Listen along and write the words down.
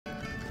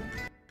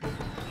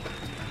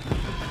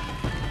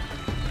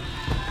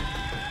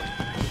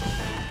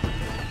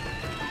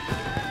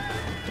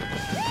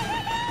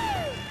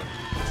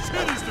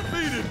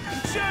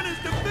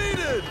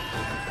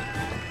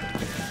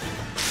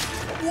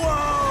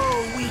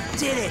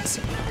did it!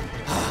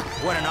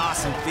 What an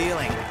awesome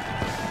feeling.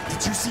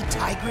 Did you see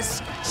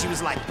Tigress? She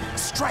was like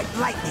striped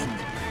lightning.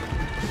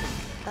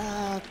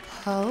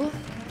 Poe?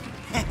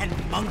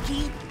 And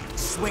Monkey,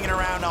 swinging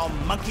around all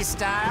monkey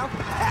style.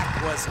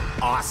 That was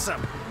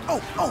awesome. Oh,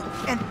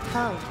 and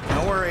Poe.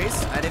 no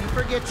worries. I didn't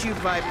forget you,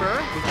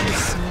 Viper. With your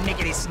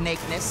snickety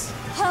snakeness.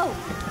 Poe!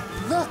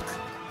 Look!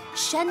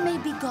 Shen may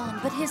be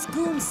gone, but his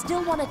goons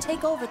still want to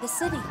take over the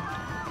city.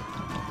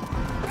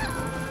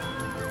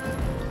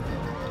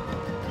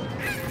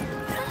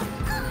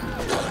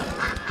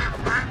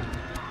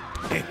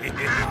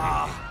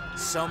 Oh,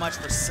 so much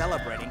for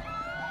celebrating.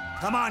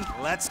 Come on,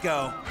 let's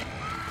go.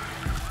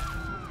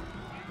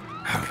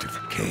 Out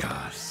of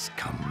chaos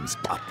comes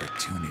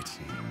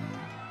opportunity.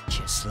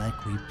 Just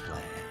like we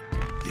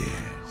planned.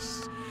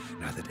 Yes.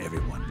 Now that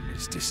everyone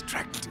is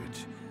distracted,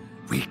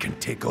 we can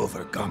take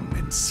over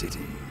Gangmin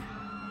City.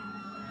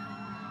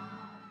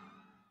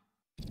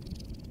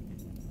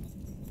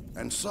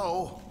 And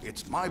so,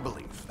 it's my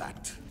belief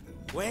that...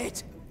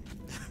 Wait.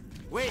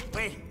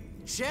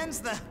 Shen's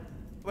the...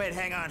 Wait,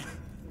 hang on.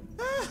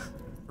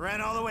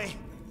 Ran all the way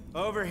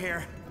over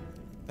here.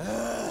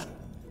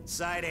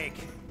 Side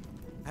ache.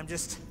 I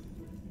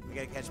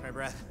gotta catch my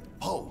breath.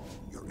 Poe,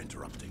 you're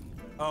interrupting.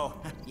 Oh,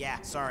 yeah,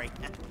 sorry.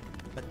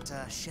 But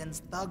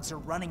Shen's thugs are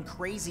running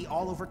crazy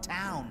all over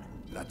town.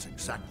 That's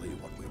exactly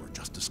what we were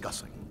just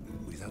discussing.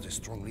 Without a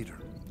strong leader,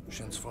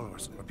 Shen's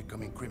followers are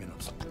becoming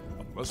criminals.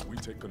 Unless we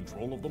take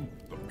control of them,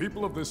 the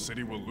people of this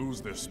city will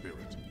lose their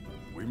spirit.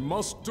 We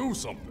must do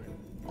something.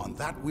 On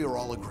that, we are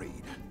all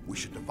agreed. We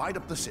should divide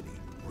up the city,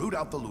 root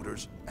out the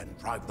looters, and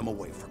drive them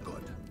away for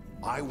good.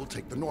 I will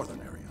take the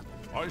northern area.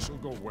 I shall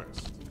go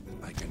west.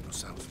 I can go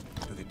south,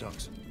 to the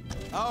docks.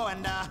 Oh,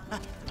 and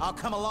I'll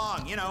come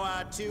along,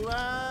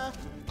 to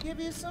give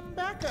you some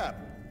backup.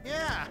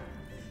 Yeah.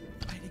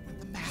 Fighting with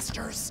the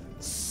Masters,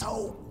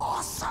 so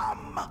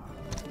awesome!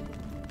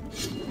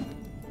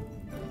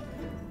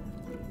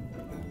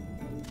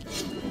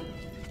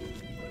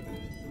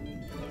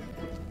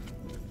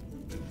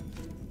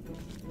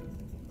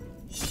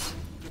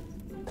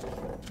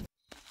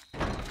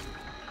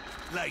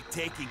 Like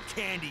taking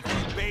candy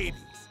from babies.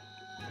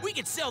 We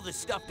can sell this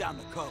stuff down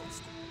the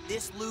coast.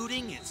 This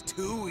looting is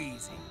too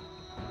easy.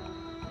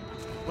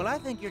 Well, I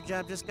think your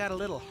job just got a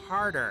little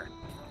harder.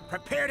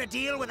 Prepare to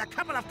deal with a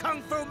couple of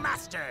Kung Fu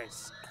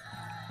masters.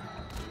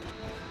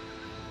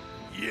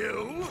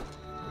 You?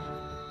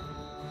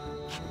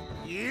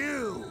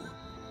 You!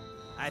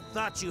 I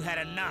thought you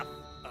had enough.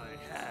 I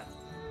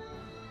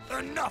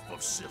have. Enough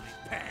of silly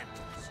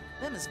pandas.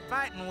 Them is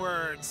fighting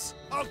words.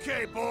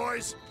 Okay,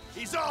 boys.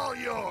 He's all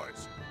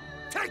yours.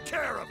 Take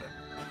care of him.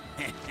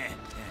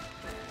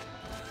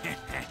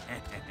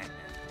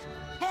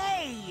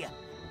 Hey!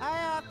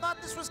 I thought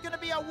this was gonna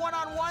be a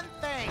one-on-one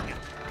thing.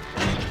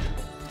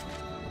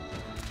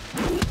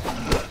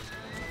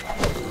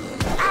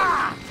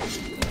 Ah!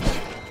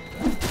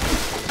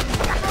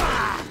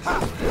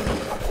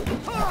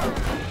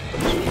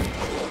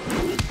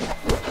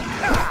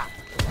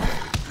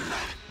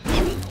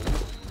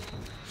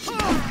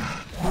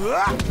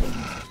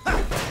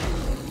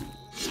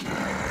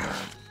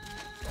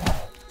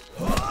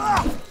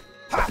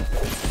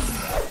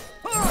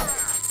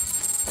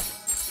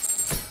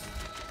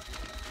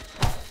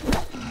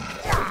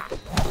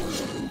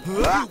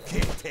 You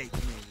can't take me.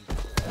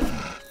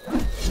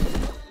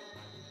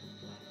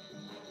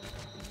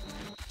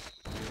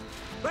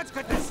 Let's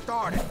get this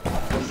started.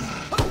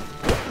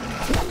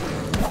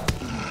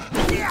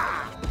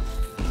 Yeah!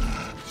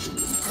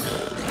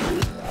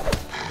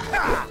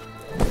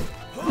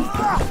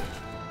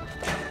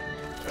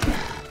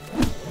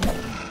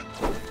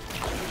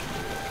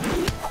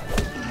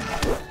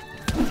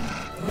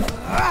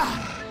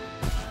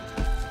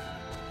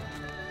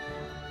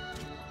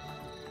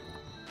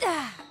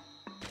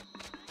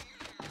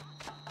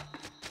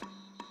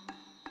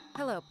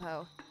 Hello,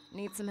 Poe.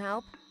 Need some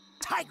help?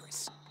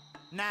 Tigress!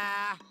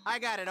 Nah, I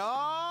got it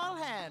all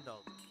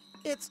handled.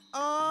 It's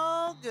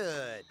all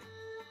good.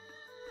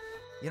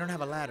 You don't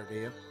have a ladder, do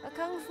you? A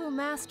Kung Fu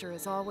master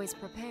is always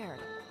prepared.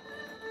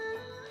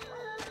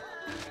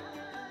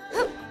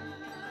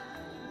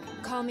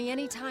 Call me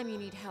anytime you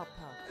need help,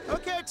 Poe.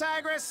 Okay,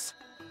 Tigress.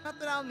 Not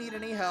that I'll need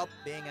any help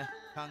being a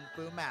Kung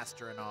Fu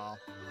master and all.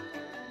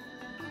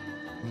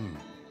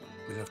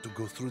 We'll have to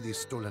go through these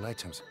stolen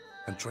items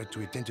and try to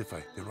identify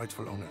the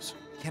rightful owners.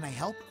 Can I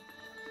help?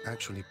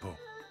 Actually, Poe,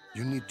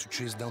 you need to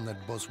chase down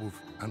that boss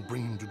wolf and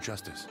bring him to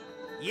justice.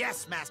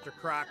 Yes, Master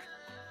Croc.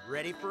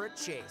 Ready for a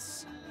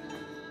chase.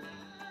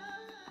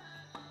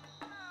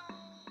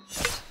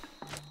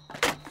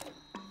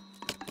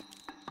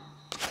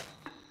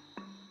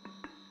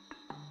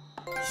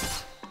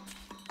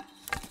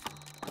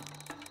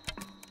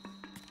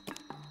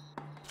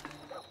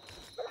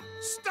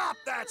 Stop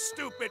that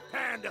stupid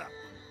panda!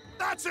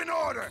 That's an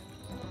order!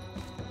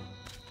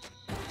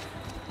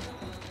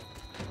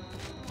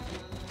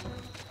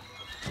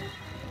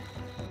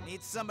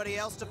 Need somebody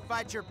else to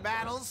fight your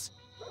battles?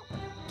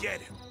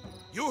 Get him.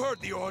 You heard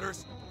the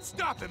orders.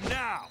 Stop him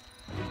now!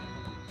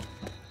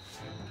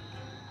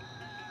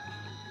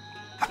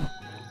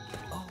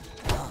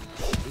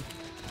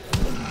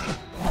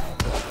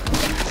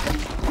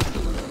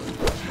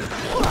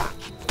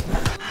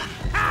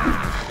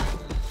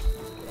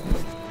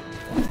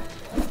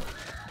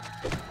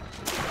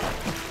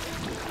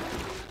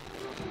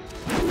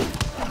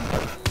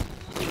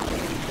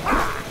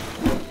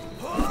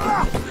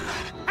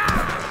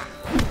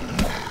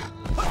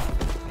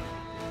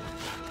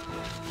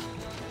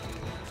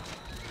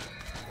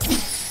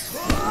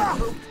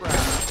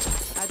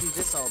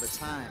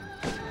 time.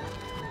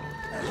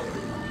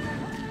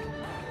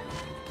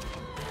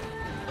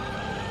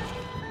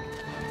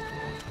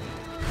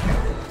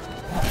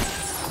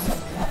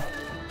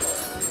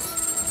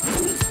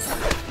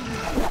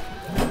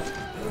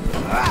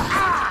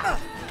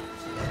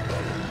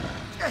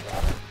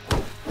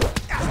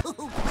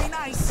 Play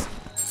nice.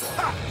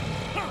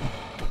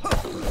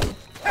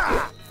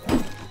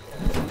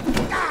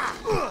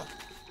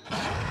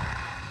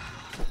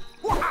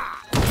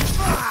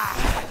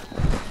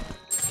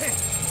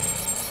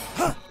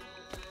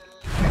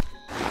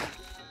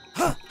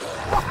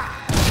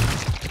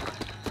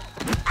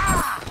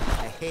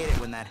 I hate it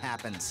when that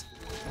happens.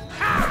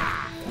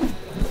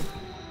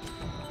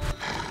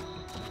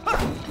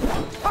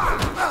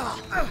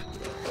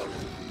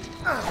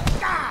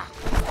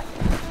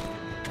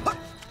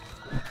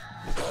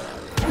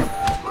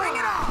 Bring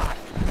it on!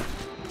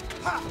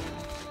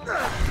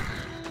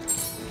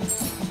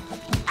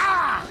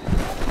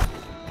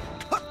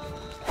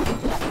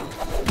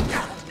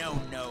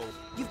 No.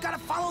 You've got to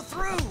follow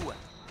through!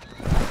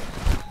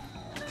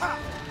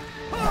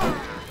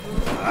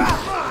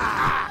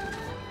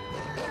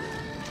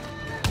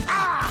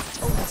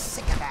 Totally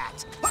sick of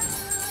that.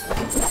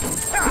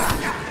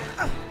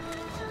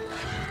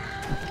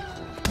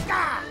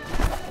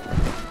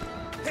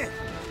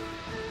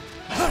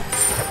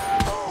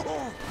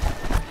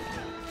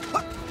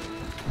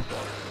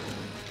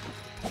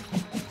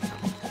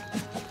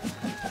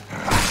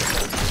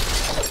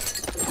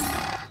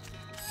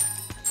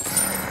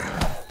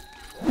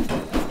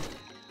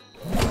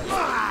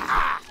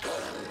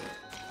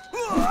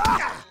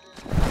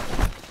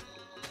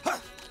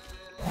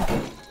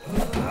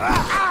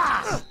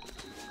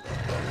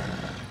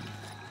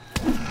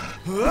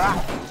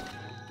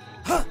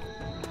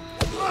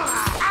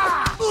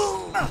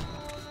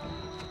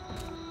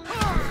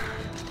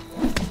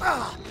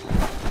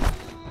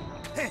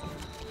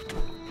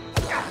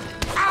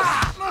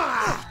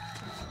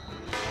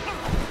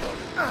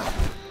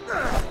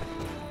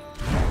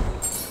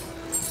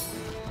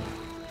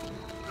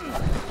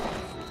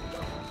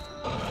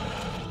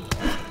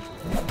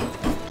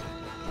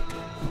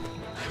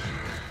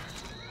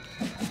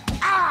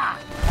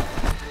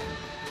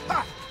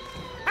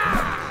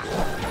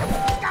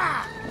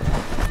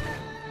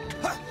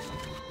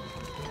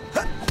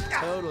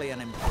 Totally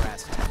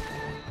unimpressed.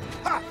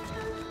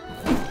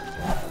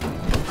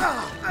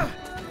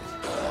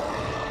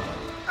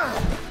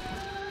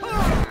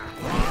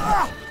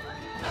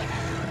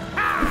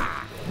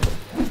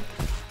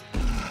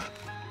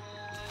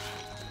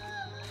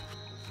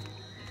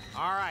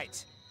 All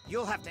right,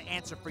 you'll have to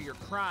answer for your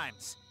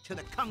crimes to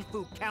the Kung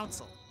Fu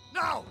Council.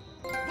 No!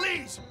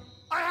 Please!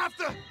 I have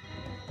to...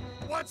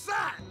 What's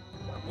that?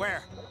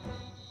 Where?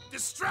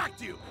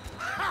 Distract you!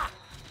 Ha!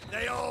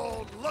 The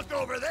old look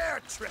over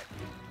there trick!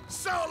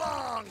 So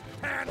long,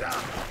 Panda!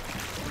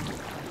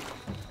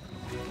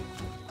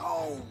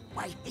 Oh,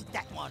 I hate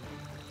that one.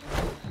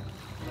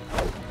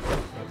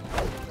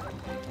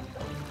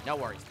 No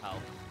worries, Poe.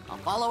 I'll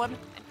follow him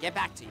and get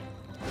back to you.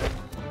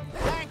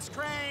 Thanks,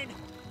 Crane!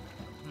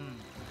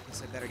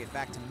 Guess I better get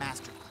back to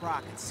Master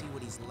Croc and see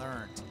what he's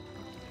learned.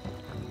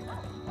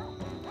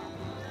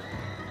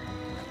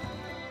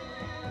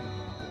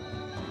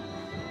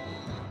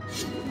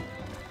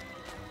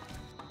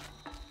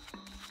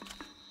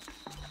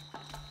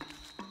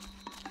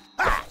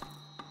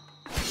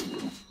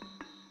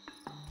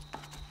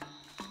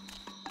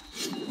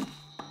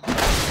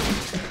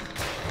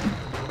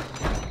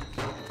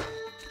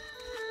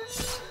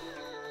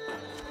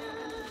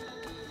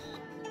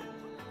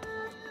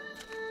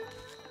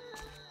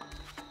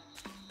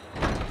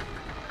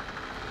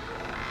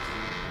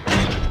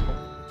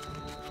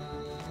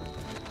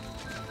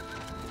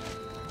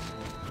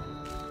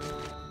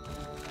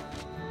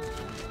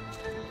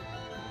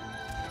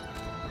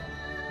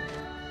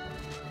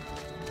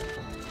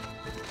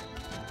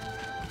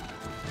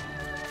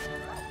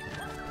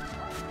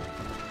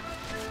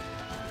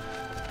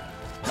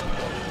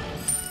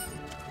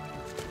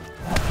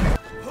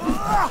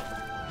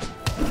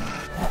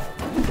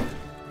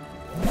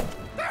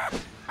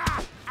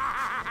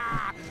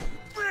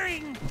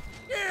 Bring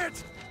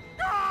it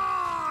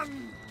on!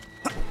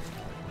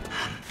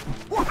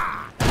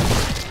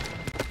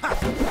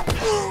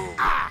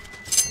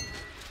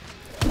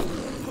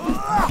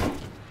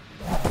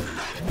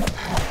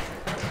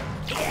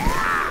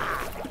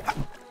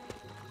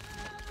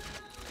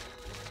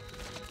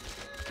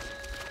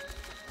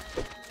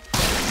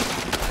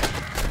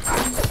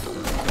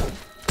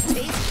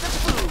 Taste the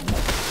food!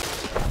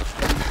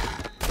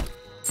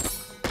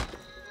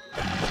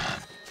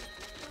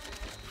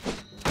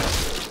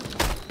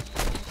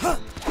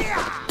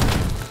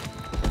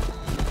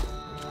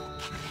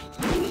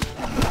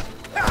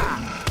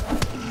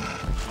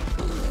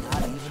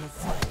 Not even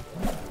afraid.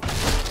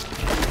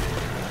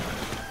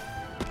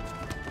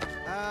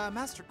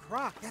 Master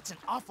Croc, that's an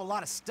awful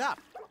lot of stuff.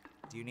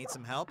 Do you need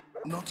some help?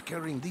 Not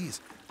carrying these,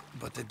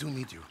 but I do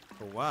need you.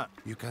 For what?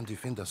 You can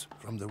defend us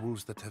from the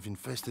wolves that have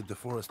infested the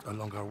forest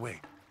along our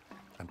way.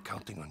 I'm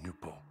counting on you,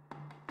 Poe.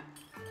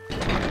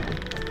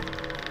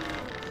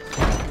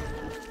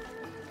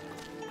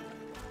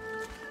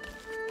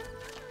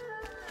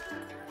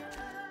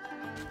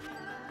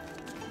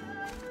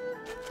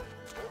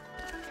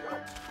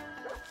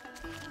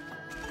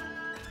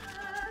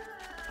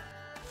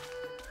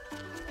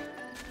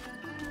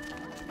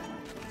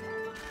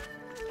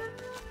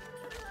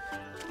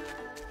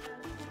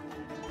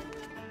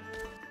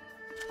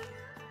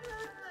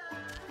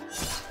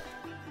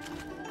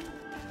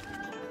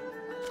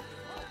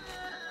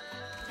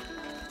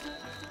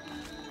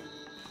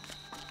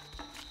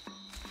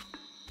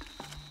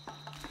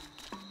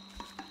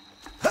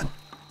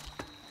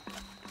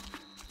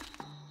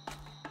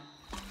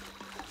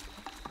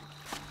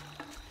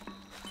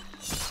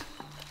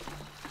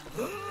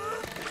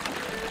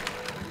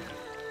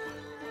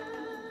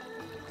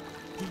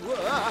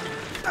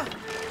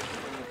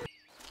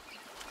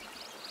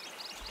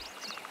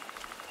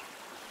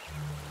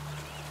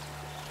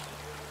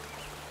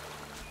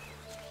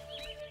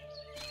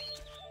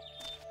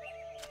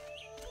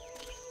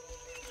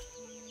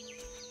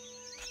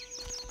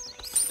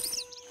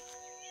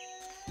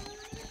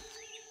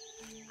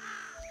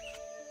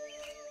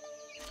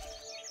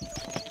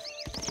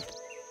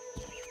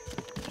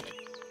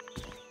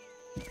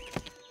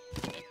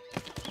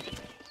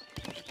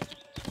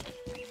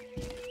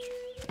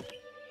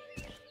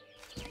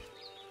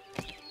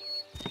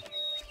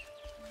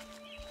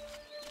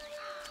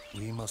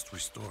 must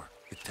restore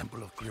the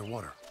Temple of Clear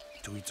Water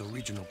to its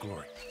original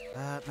glory.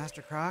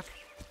 Master Croc?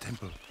 The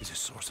temple is a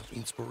source of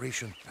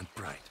inspiration and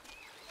pride.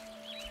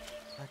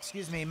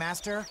 Excuse me,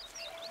 Master?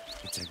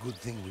 It's a good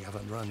thing we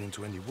haven't run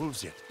into any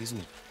wolves yet, isn't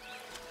it?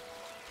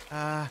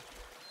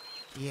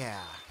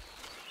 Yeah.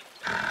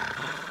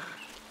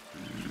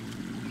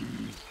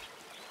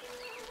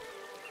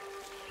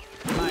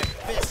 My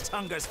fist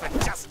hungers for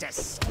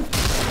justice!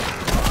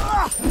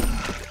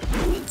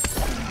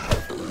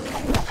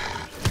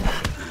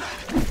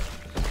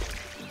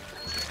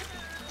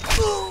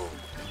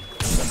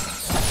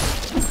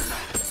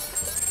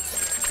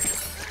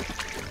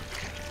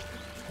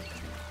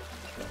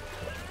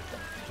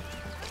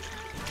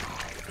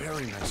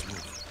 Very nice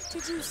move.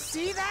 Did you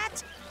see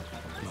that?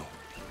 No,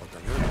 but I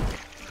heard it.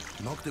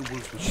 Knock the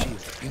wolves with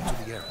shields into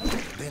the air.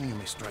 Then you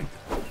may strike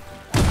them.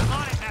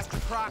 On it, Master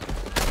Croc!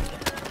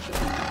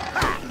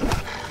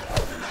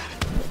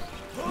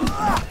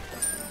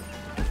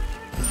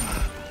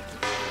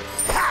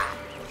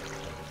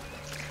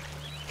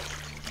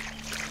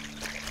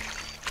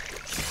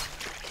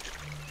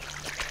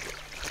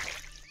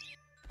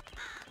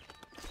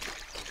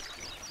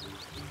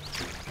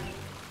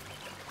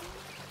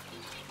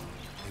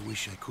 I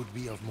wish I could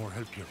be of more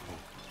help here, Poe.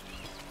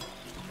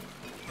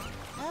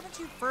 Haven't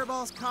you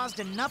furballs caused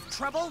enough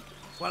trouble?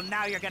 Well,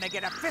 now you're gonna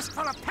get a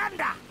fistful of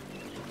Panda!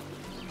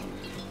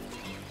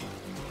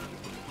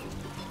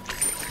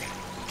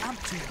 I'm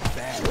too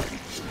bad.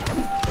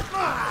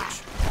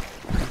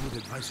 I would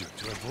advise you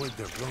to avoid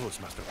their blows,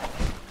 Master.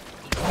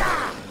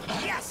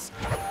 Yes!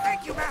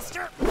 Thank you,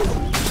 Master!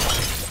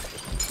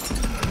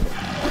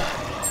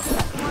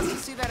 Wants to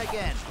see that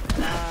again.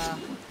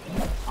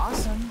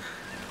 Awesome.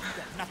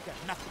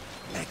 Nothing.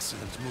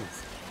 Excellent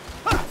move.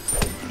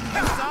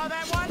 You saw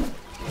that one?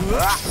 No,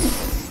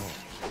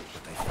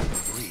 but I felt the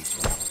breeze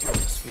from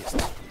his fist.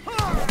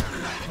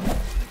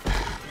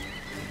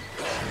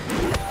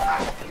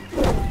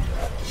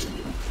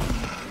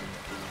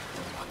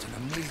 What an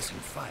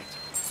amazing fight.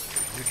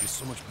 It would be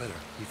so much better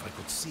if I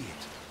could see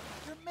it.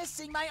 You're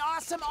missing my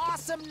awesome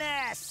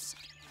awesomeness!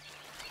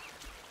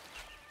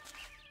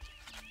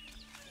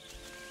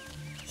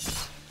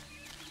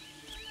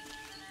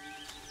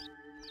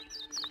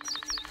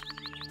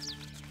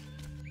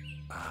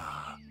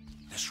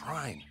 The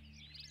shrine.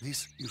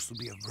 This used to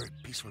be a very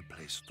peaceful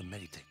place to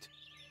meditate.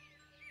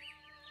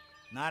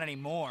 Not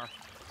anymore.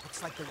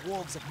 Looks like the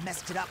wolves have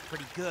messed it up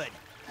pretty good.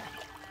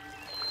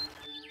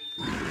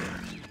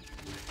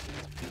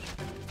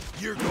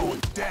 You're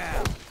going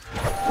down.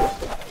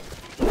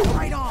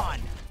 Right on!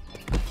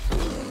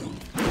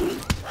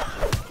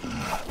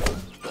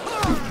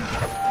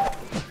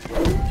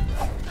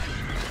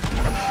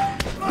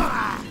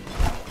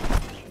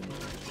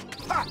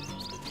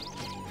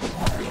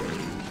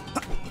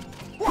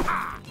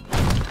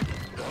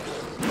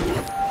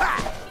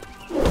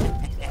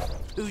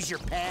 Who's your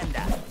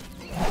panda?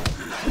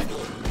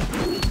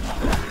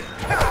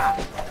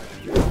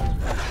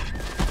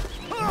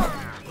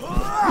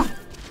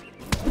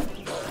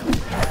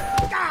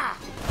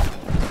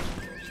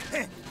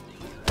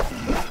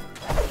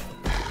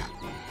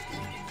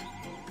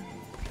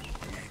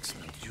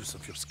 Excellent use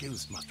of your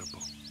skills, Master Poe.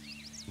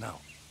 Now,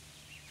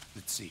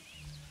 let's see.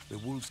 The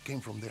wolves came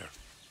from there,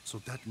 so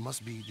that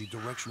must be the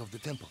direction of the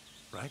temple,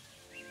 right?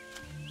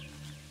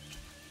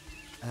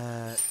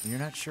 You're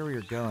not sure where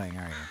you're going,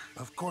 are you?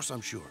 Of course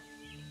I'm sure.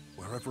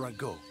 Wherever I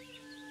go,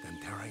 then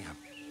there I am.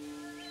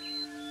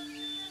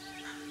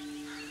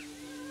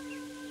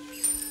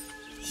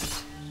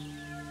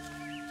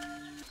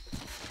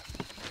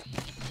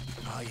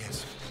 Ah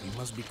yes, we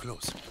must be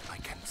close. I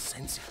can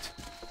sense it.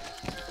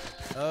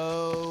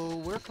 Oh,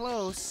 we're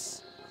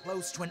close.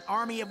 Close to an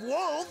army of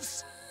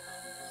wolves?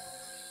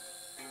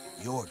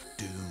 You're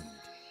doomed.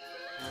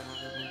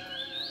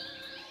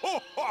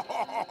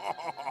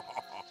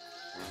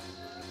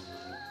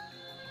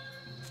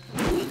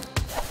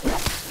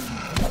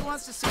 Who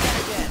wants to see that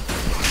again?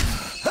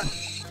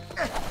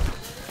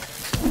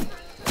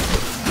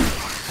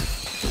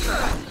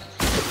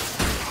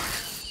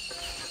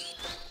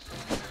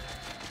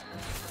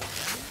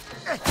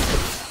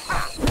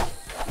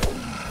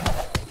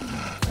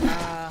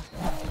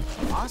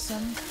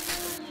 Awesome.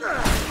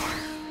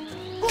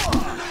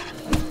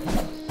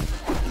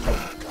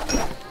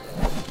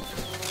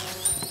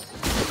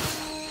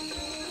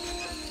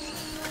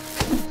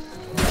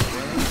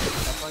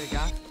 That's all you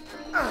got?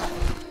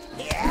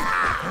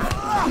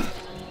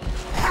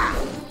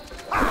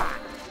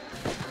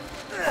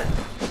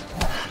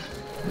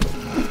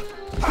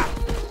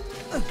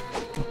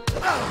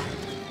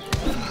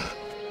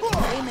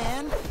 Hey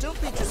man, don't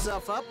beat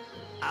yourself up.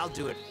 I'll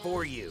do it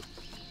for you.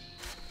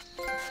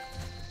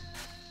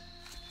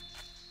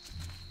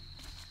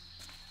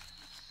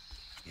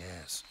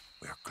 Yes,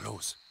 we are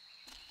close.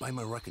 By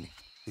my reckoning,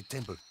 the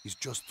temple is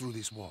just through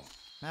this wall.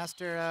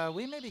 Master,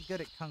 we may be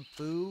good at Kung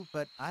Fu,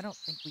 but I don't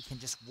think we can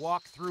just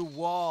walk through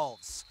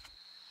walls.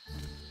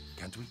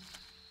 Can't we?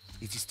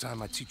 It is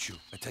time I teach you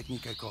a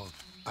technique I call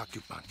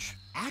acupunch.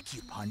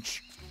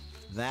 Acupunch?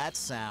 That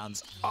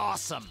sounds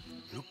awesome.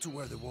 Look to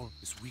where the wall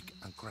is weak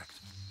and cracked.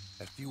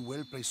 A few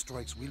well-placed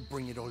strikes will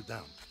bring it all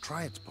down.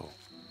 Try it, Poe.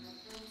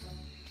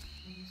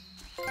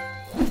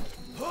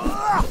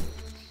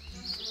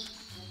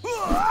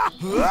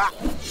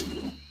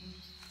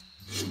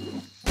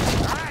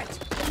 Alright!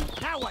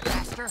 Now what,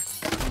 Master?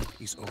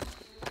 Is over.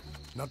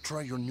 Now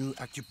try your new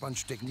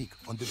acupunction technique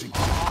on the big...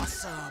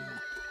 Awesome!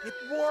 It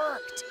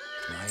worked!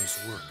 Nice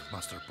work,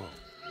 Master Poe.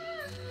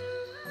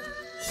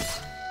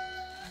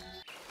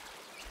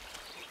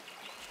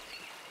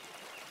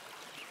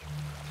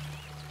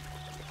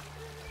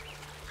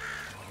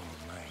 Oh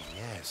my,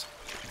 yes.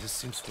 This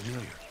seems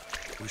familiar.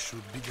 We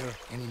should be there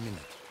any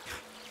minute.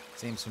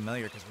 Seems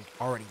familiar because we've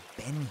already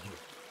been here.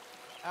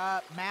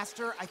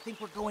 Master, I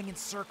think we're going in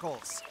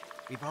circles.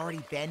 We've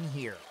already been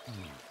here.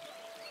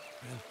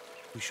 Well,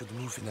 we should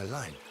move in a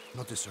line,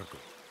 not a circle.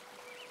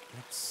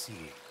 Let's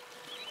see.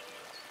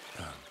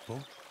 Poe,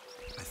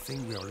 I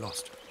think we are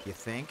lost. You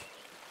think?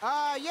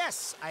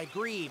 Yes, I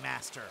agree,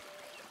 Master.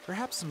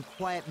 Perhaps some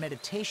quiet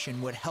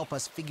meditation would help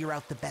us figure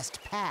out the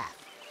best path.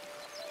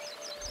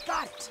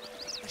 Got it!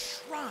 The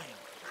shrine!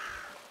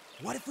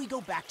 What if we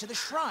go back to the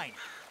shrine?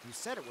 You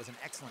said it was an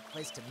excellent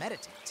place to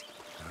meditate.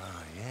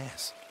 Ah,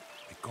 yes.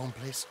 A calm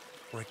place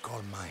or a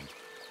calm mind.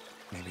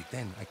 Maybe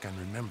then I can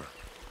remember.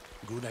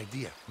 Good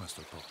idea,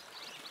 Master Poe.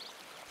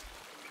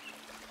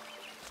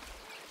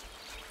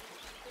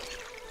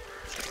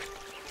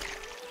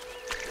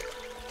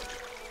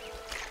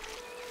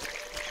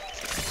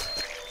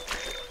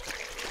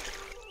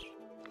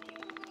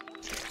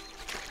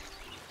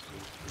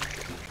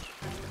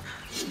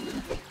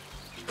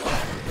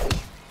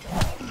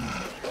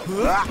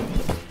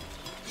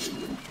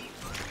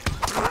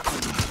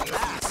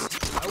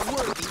 A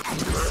worthy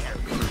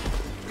adversary.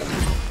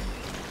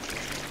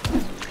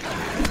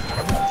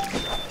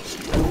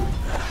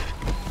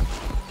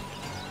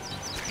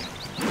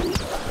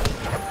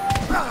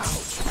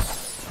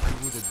 I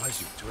would advise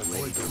you to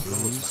avoid the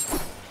blows.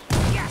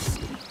 Yes!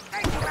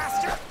 Thank you,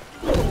 Master!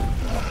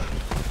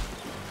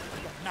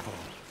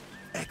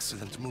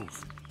 Excellent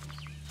move.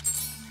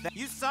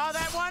 You saw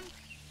that one?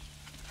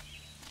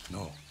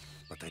 No,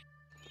 but I...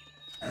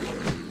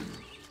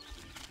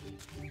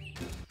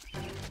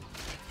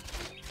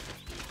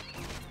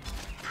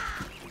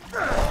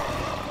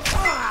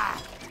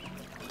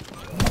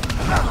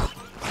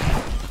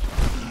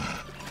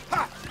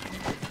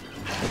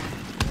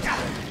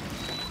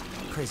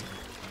 Crazy.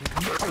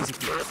 Crazy.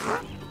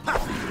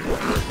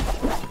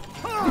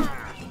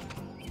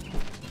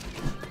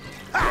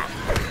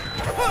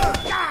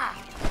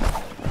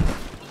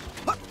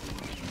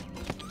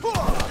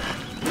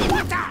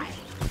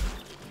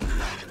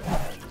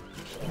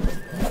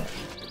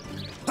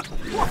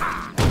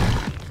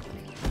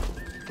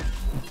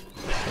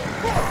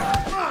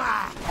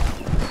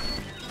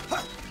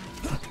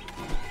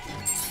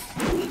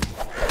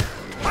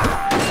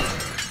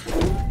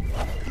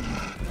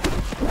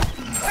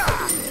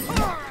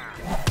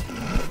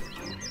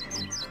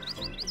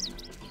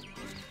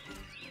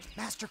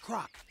 Master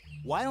Croc,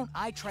 why don't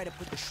I try to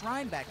put the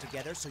shrine back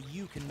together so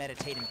you can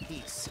meditate in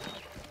peace?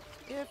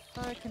 If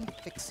I can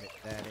fix it,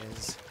 that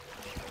is.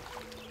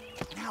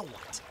 Now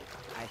what?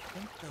 I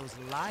think those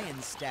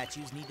lion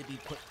statues need to be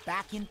put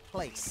back in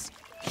place.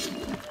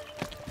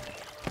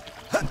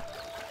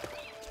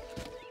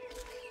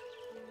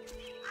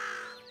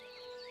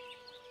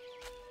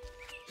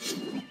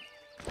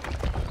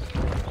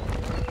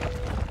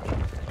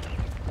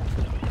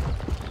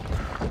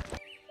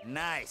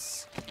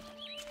 Nice.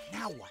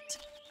 Now what?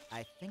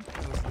 I think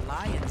those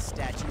lion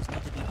statues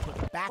need to be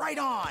put back. Right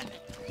on!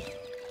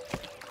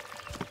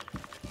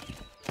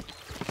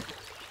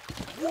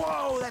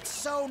 Whoa, that's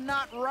so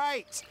not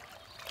right!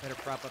 Better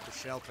prop up the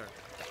shelter.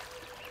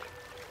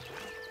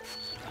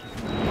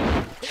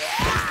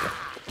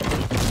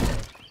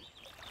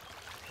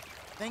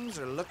 Things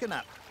are looking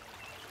up.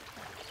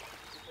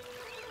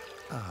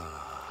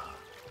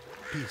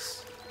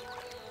 Peace.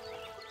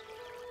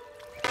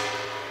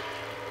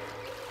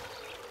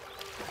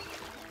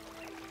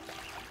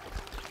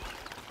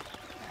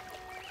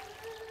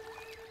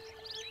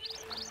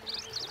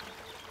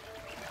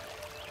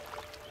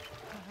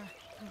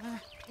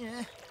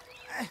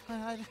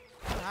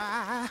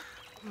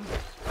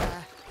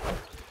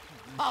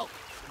 Oh,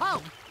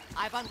 oh!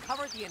 I've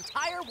uncovered the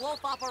entire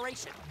wolf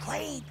operation.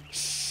 Crane!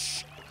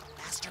 Shh!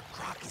 Master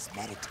Croc is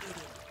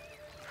meditating.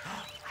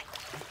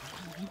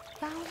 You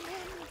found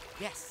him?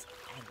 Yes,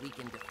 and we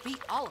can defeat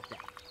all of them.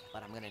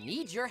 But I'm gonna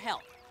need your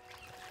help.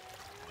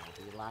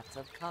 There'll be lots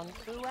of kung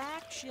fu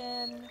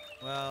action.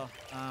 Well,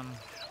 I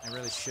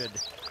really should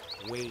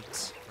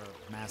wait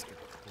for Master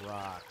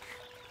Croc.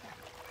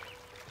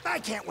 I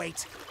can't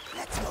wait!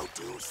 Let's go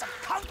do some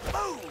kung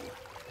fu!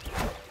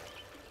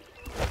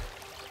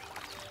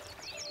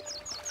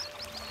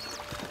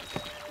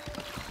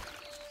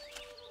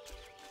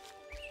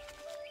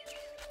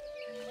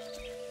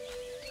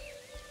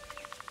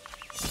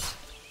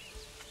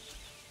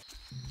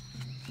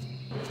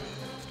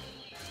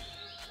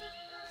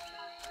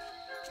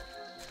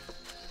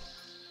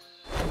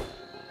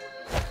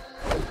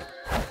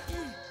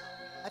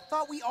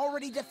 we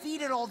already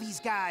defeated all these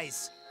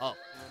guys. Oh,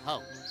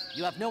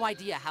 you have no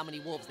idea how many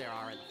wolves there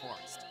are in the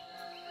forest.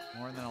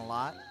 More than a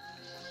lot?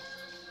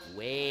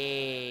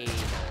 Way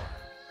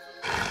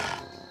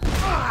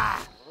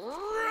Ah!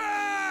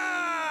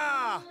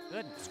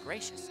 Goodness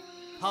gracious.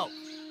 Ho,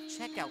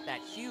 check out that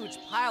huge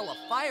pile of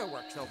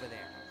fireworks over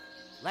there.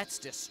 Let's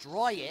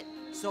destroy it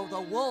so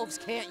the wolves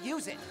can't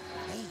use it.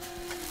 Hey, I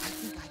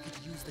think I could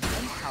use the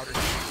gunpowder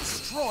to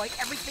destroy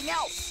everything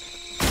else.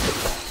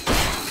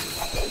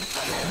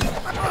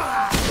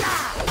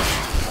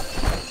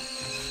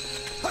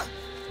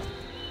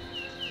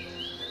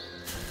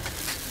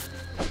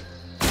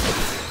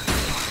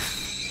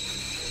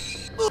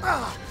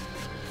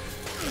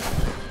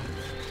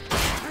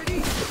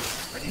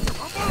 Ready to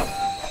rumble?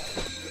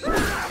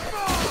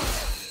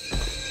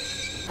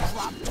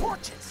 Drop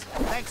torches.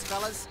 Thanks,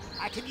 fellas.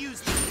 I can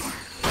use these.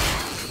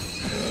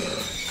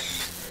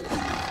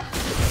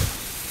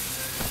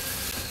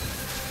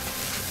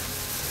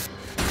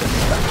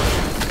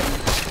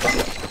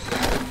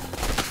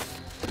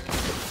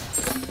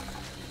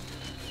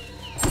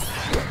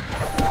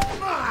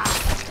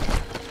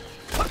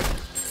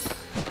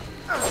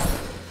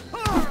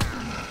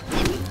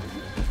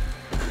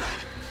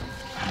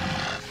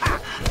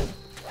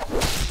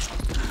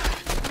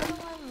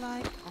 I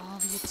like all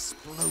the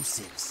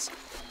explosives.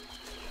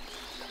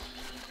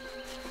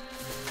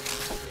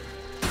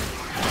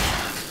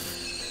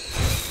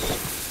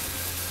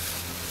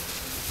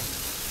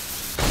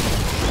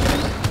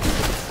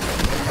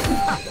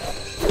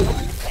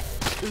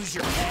 Who's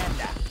your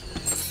panda?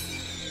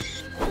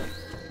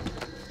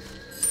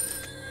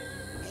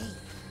 Hey,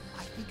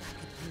 I think I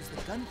could use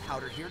the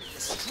gunpowder here to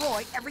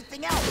destroy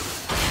everything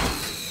else.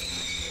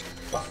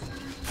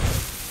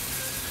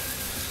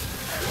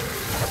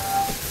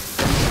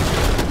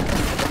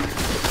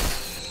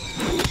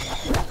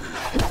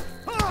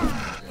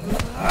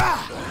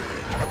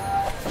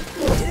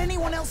 Did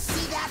anyone else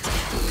see that?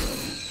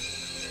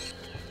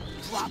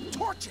 Drop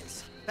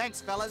torches.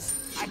 Thanks, fellas.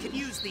 I can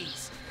use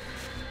these.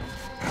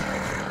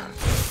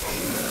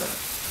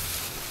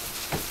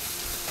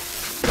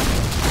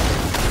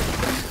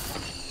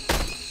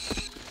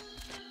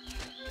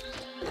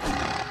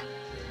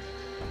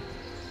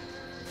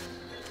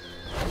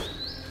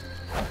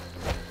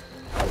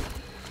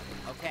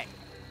 Okay,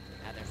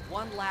 now there's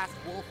one last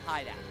wolf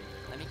hideout.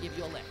 Let me give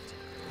you a lift.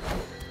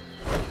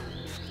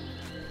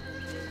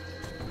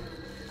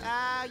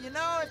 You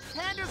know, if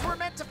pandas were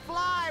meant to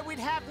fly, we'd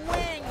have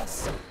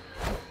wings.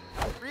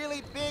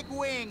 Really big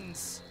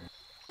wings.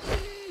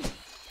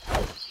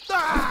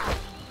 Ah!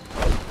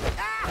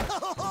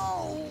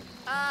 Ow!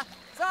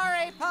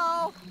 Sorry,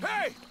 Poe.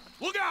 Hey!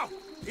 Look out!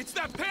 It's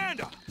that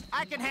panda!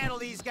 I can handle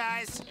these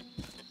guys.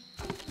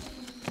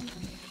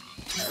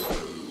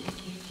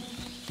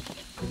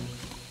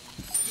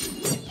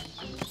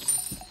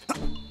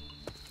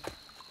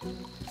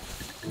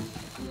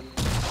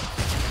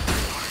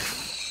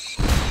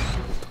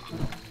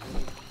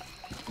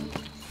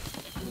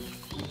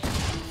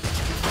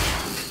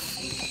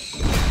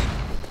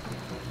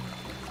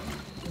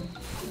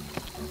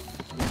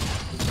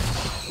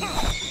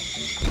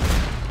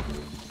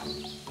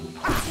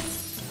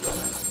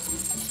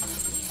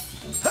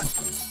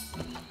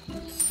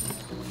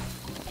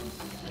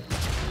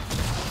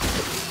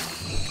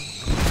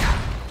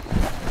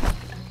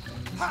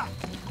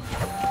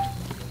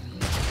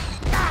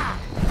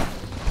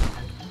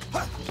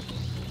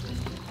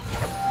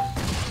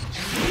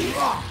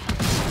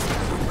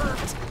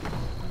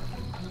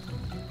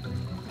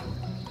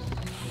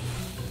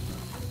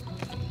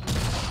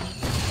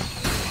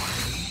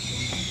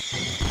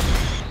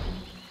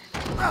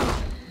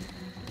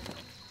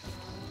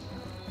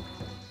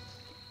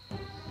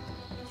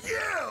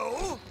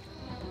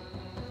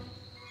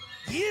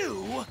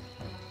 You?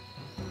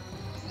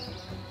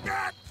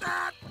 Get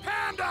that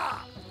panda!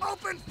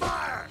 Open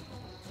fire!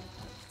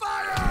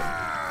 Fire!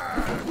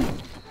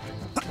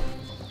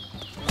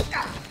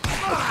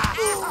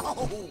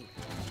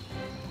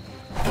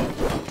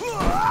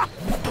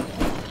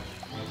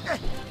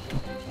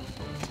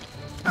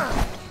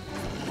 Ow!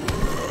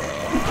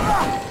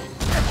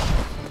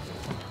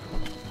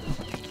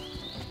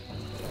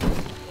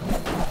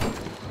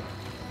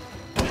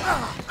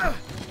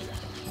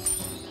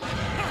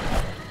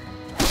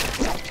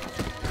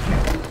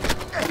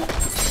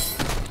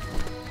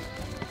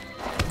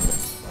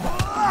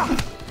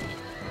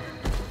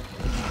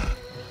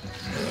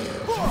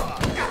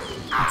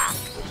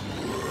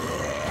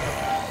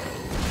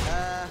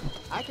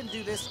 I can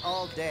do this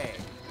all day.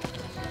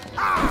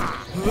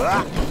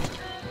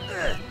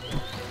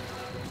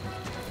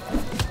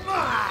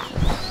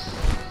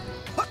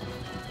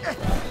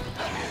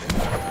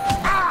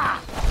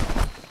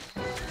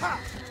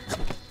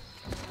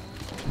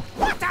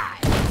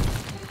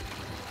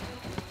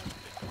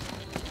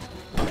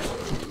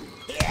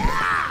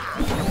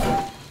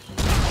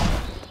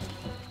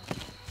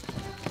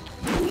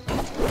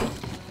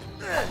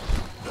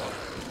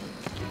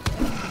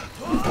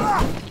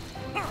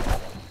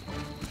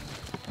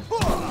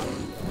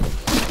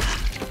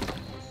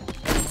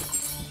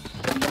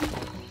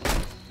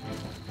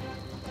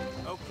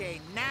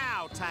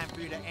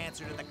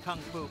 closer to the Kung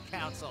Fu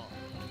Council.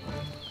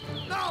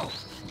 No!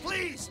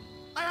 Please!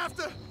 I have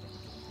to...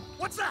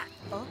 What's that?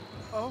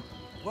 Oh,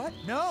 what?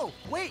 No,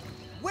 wait,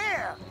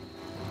 where?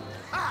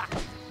 Ha!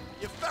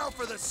 You fell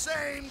for the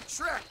same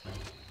trick!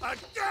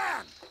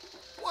 Again!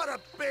 What a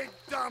big,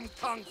 dumb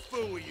kung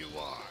fu you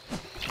are!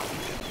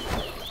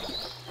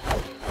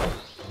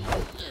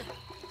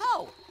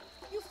 Oh,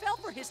 you fell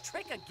for his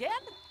trick again?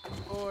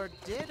 Or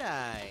did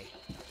I?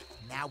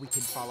 Now we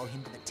can follow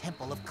him to the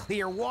Temple of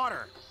Clear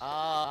Water.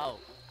 Oh,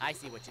 I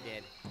see what you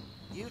did.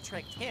 You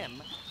tricked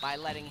him by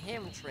letting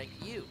him trick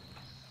you.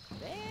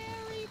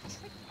 Very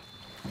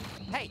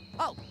tricky. Hey,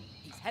 oh,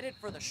 he's headed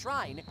for the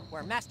shrine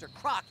where Master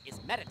Croc is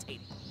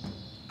meditating.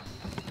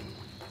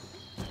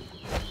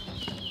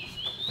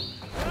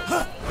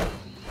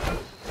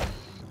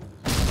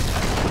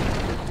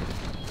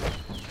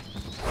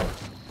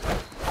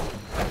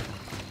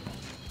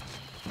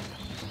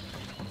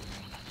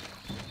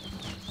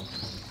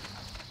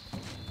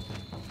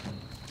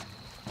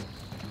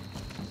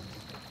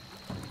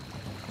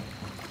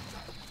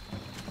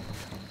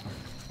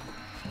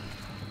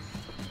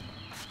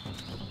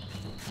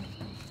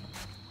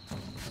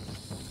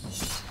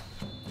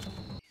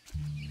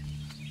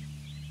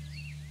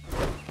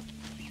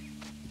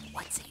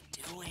 What's he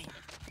doing?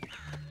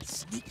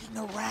 Sneaking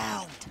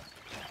around.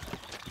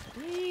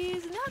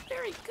 He's not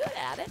very good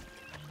at it.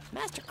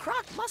 Master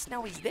Croc must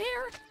know he's there.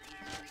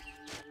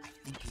 I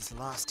think he's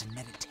lost in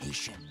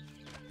meditation.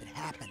 It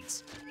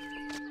happens.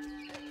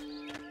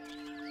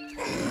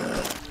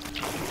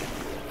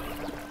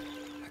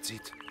 That's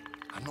it.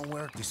 I know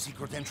where the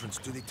secret entrance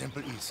to the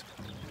temple is.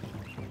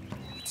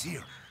 It's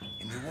here,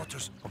 in the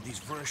waters of this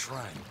very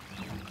shrine.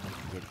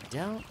 You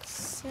don't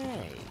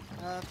say.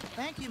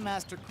 Thank you,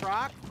 Master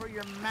Croc, for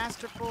your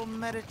masterful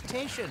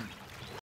meditation.